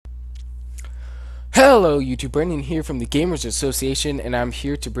Hello YouTube, Brendan here from the Gamers Association, and I'm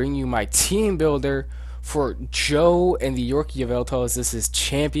here to bring you my team builder for Joe and the York Yveltals. This is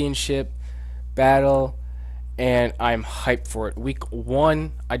Championship Battle, and I'm hyped for it. Week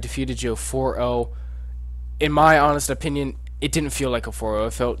 1, I defeated Joe 4-0. In my honest opinion, it didn't feel like a 4-0.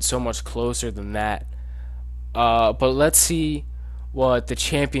 It felt so much closer than that. But let's see what the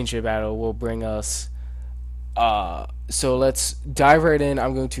Championship Battle will bring us. So let's dive right in.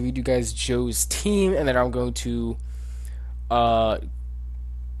 I'm going to read you guys Joe's team, and then I'm going to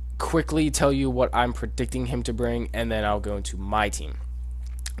quickly tell you what I'm predicting him to bring, and then I'll go into my team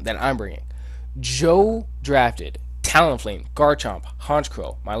that I'm bringing. Joe drafted Talonflame, Garchomp,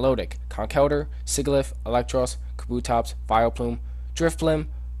 Honchkrow, Milotic, Conkeldurr, Sigilyph, Electros, Kabutops, Vileplume, Drifblim,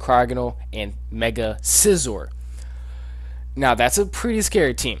 Cryogonal, and Mega Scizor. Now that's a pretty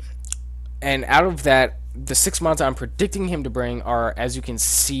scary team, and out of that, the 6 months I'm predicting him to bring are, as you can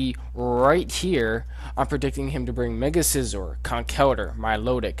see right here, I'm predicting him to bring Mega Scizor, Conkeldurr,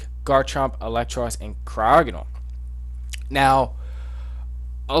 Milotic, Garchomp, Electros, and Cryogonal. Now,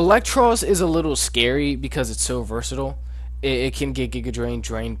 Electros is a little scary because it's so versatile. It can get Giga Drain,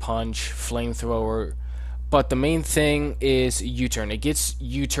 Drain Punch, Flamethrower, but the main thing is U-Turn. It gets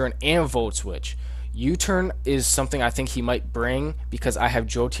U-Turn and Volt Switch. U-Turn is something I think he might bring because I have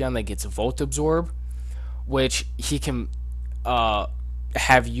Jolteon that gets Volt Absorb, which he can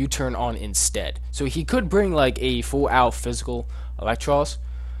have U-Turn on instead. So he could bring like a full out physical Electros.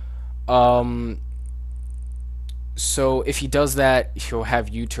 So if he does that, he'll have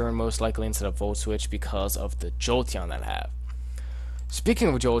U-Turn most likely instead of Volt Switch because of the Jolteon that I have. Speaking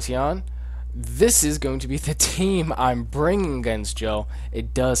of Jolteon, this is going to be the team I'm bringing against Joe.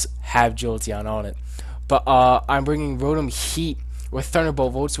 It does have Jolteon on it. But I'm bringing Rotom Heat with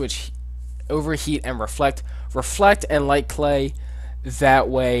Thunderbolt, Volt Switch, Overheat, and Reflect and Light Clay. That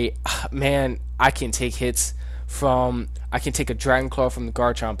way, man, I can take hits from, I can take a Dragon Claw from the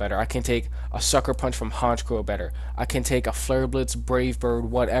Garchomp better, I can take a Sucker Punch from Honchkrow better, I can take a Flare Blitz, Brave Bird,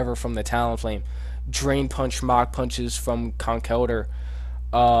 whatever from the Talonflame, Drain Punch, Mach Punches from Conkeldurr,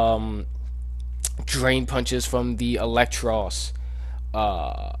 Drain Punches from the Electros.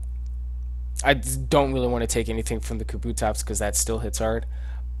 I don't really want to take anything from the Kabutops because that still hits hard.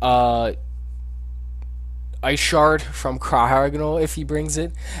 Ice Shard from Cryogonal if he brings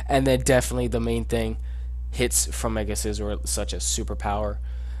it, and then definitely the main thing, hits from Mega Scizor, such as superpower.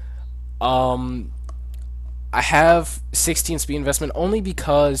 I have 16 speed investment only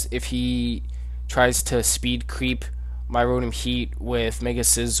because if he tries to speed creep my Rotom Heat with Mega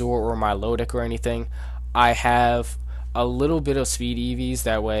Scizor or Milotic or anything, I have a little bit of speed EVs,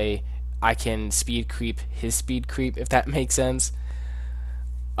 that way I can speed creep his speed creep, if that makes sense.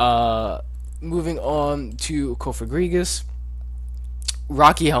 Moving on to Kofagrigus.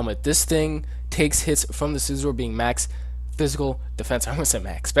 Rocky Helmet. This thing takes hits from the Scizor, being max physical defense. I almost said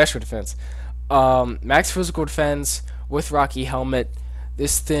max special defense. Max physical defense with Rocky Helmet.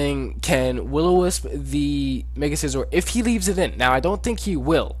 This thing can Will-O-Wisp the Mega Scizor if he leaves it in. Now, I don't think he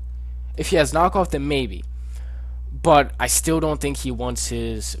will. If he has knockoff, then maybe. But I still don't think he wants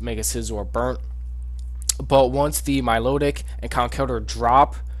his Mega Scizor burnt. But once the Milotic and Conkeldurr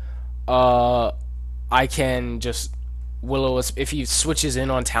drop, I can just Will-O-Wisp if he switches in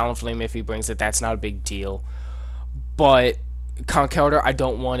on Talonflame. If he brings it, that's not a big deal. But Conkeldurr, I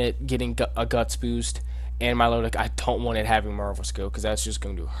don't want it getting a Guts boost, and Milotic, I don't want it having Marvelous Go because that's just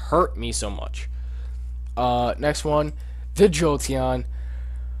going to hurt me so much. Next one, the Jolteon.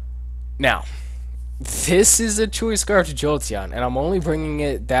 Now, this is a Choice Scarf Jolteon, and I'm only bringing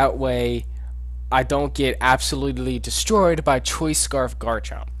it that way I don't get absolutely destroyed by Choice Scarf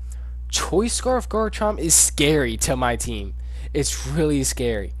Garchomp. Choice Scarf Garchomp is scary to my team. It's really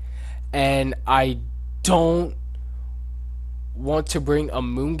scary. And I don't want to bring a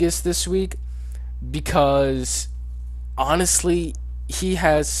Moongus this week because, honestly, he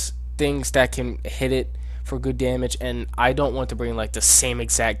has things that can hit it for good damage, and I don't want to bring like the same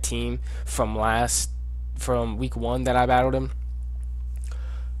exact team from week 1 that I battled him.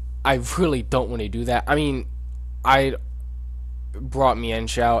 I really don't want to do that. I mean, I brought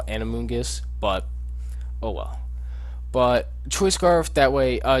Mienshao and a Moongus, but oh well. But Choice Scarf, that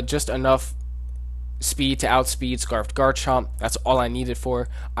way, just enough speed to outspeed Scarfed Garchomp. That's all I need it for.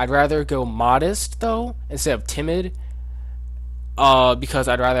 I'd rather go Modest, though, instead of Timid, because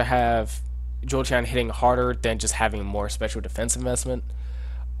I'd rather have Jolteon hitting harder than just having more special defense investment.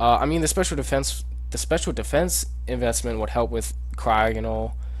 I mean, the special defense investment would help with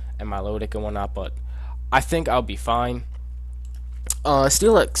Cryogonal and Milotic and whatnot, but I think I'll be fine.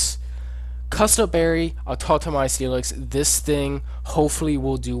 Steelix. Custom Berry, I'll talk to my Steelix. This thing hopefully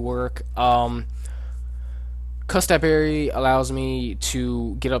will do work. Cuss that berry allows me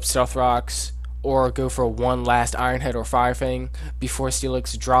to get up Stealth Rocks or go for one last Iron Head or Fire Fang before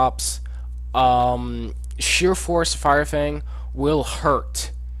Steelix drops. Sheer Force Fire Fang will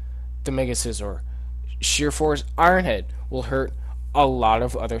hurt the Mega Scizor. Sheer Force Iron Head will hurt a lot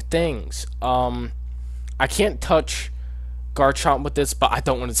of other things. I can't touch Garchomp with this, but I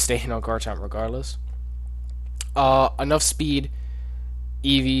don't want to stay in on Garchomp regardless. Enough speed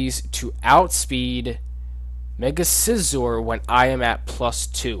EVs to outspeed Mega Scizor when I am at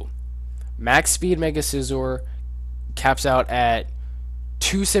 +2. Max speed Mega Scizor caps out at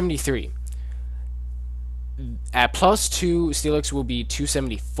 273. At +2, Steelix will be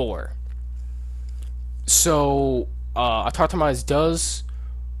 274. So, Autartomize does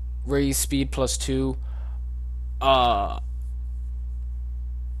raise speed +2.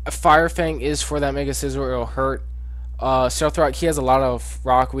 Fire Fang is for that Mega Scizor, it'll hurt. Stealth Rock, he has a lot of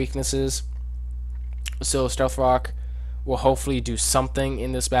rock weaknesses, so Stealth Rock will hopefully do something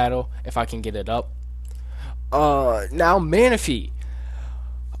in this battle if I can get it up. Now Manaphy.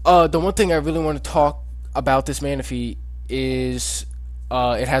 The one thing I really want to talk about this Manaphy is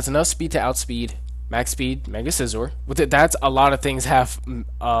it has enough speed to outspeed max speed Mega Scizor. With it, that's a lot of things have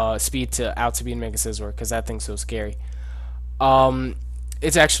speed to outspeed Mega Scizor because that thing's so scary.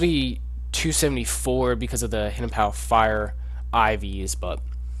 It's actually 274 because of the Hidden Power Fire IVs, but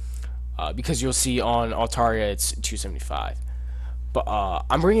because you'll see on Altaria it's 275. But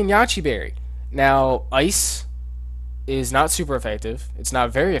I'm bringing Yache Berry. Now, Ice is not super effective. It's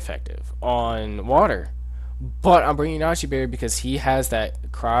not very effective on water. But I'm bringing Yache Berry because he has that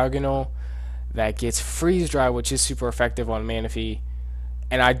Cryogonal that gets Freeze Dry, which is super effective on Manaphy,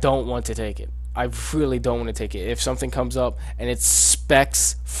 and I don't want to take it. I really don't want to take it. If something comes up and it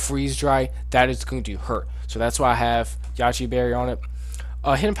specs Freeze Dry, that is going to hurt. So that's why I have Yache Berry on it.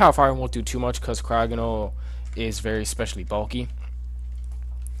 Hidden Power Fire won't do too much because Cryogonal is very specially bulky.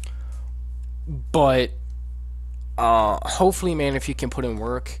 But hopefully, Manaphy can put in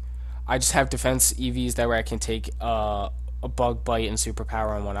work. I just have defense EVs that way I can take a Bug Bite and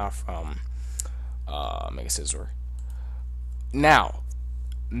Superpower and one out from Mega Scizor. Now,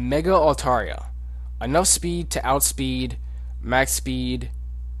 Mega Altaria. Enough speed to outspeed max speed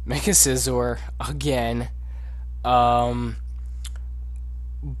Mega Scizor again.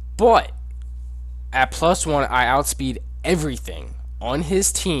 But at +1, I outspeed everything on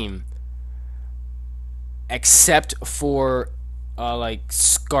his team except for like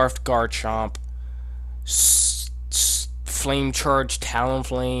Scarfed Garchomp, Flame Charge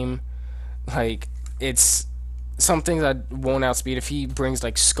Talonflame. Like, it's some things I won't outspeed. If he brings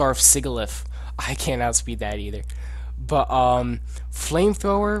like Scarf Sigilyph, I can't outspeed that either. But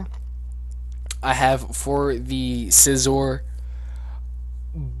Flamethrower I have for the Scizor.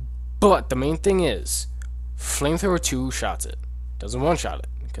 But the main thing is, Flamethrower 2-shots it. Doesn't one-shot it,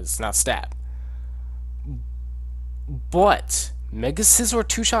 because it's not stab. But Mega Scizor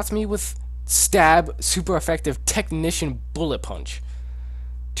 2-shots me with stab, super effective Technician Bullet Punch.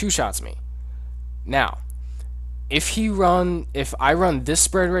 2-shots me. Now, if I run this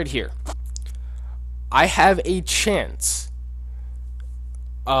spread right here, I have a chance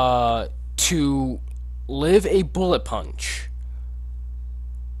to live a Bullet Punch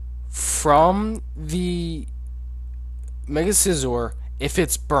from the Mega Scizor if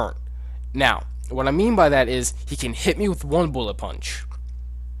it's burnt. Now, what I mean by that is he can hit me with one Bullet Punch.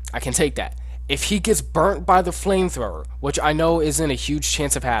 I can take that. If he gets burnt by the Flamethrower, which I know isn't a huge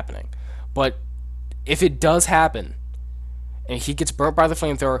chance of happening, but if it does happen, and he gets burnt by the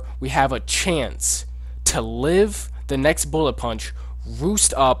Flamethrower, we have a chance to live the next Bullet Punch,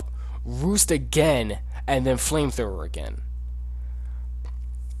 roost up, roost again, and then Flamethrower again.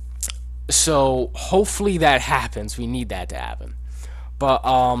 So hopefully that happens. We need that to happen. But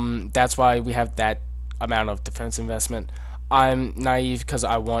that's why we have that amount of defense investment. I'm naive because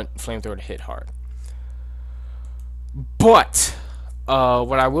I want Flamethrower to hit hard. But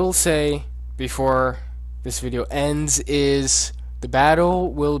what I will say before this video ends is the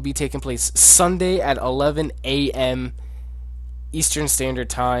battle will be taking place Sunday at 11 a.m. Eastern Standard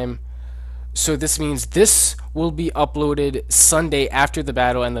Time. So this means this will be uploaded Sunday after the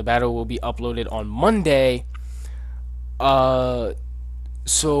battle, and the battle will be uploaded on Monday.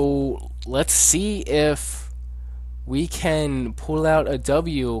 So let's see if we can pull out a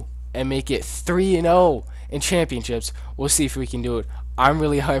W and make it 3-0 in championships. We'll see if we can do it. I'm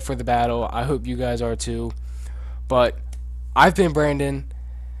really hyped for the battle. I hope you guys are too. But I've been Brandon.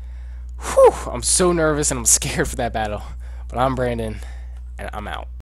 Whew, I'm so nervous and I'm scared for that battle. But I'm Brandon, and I'm out.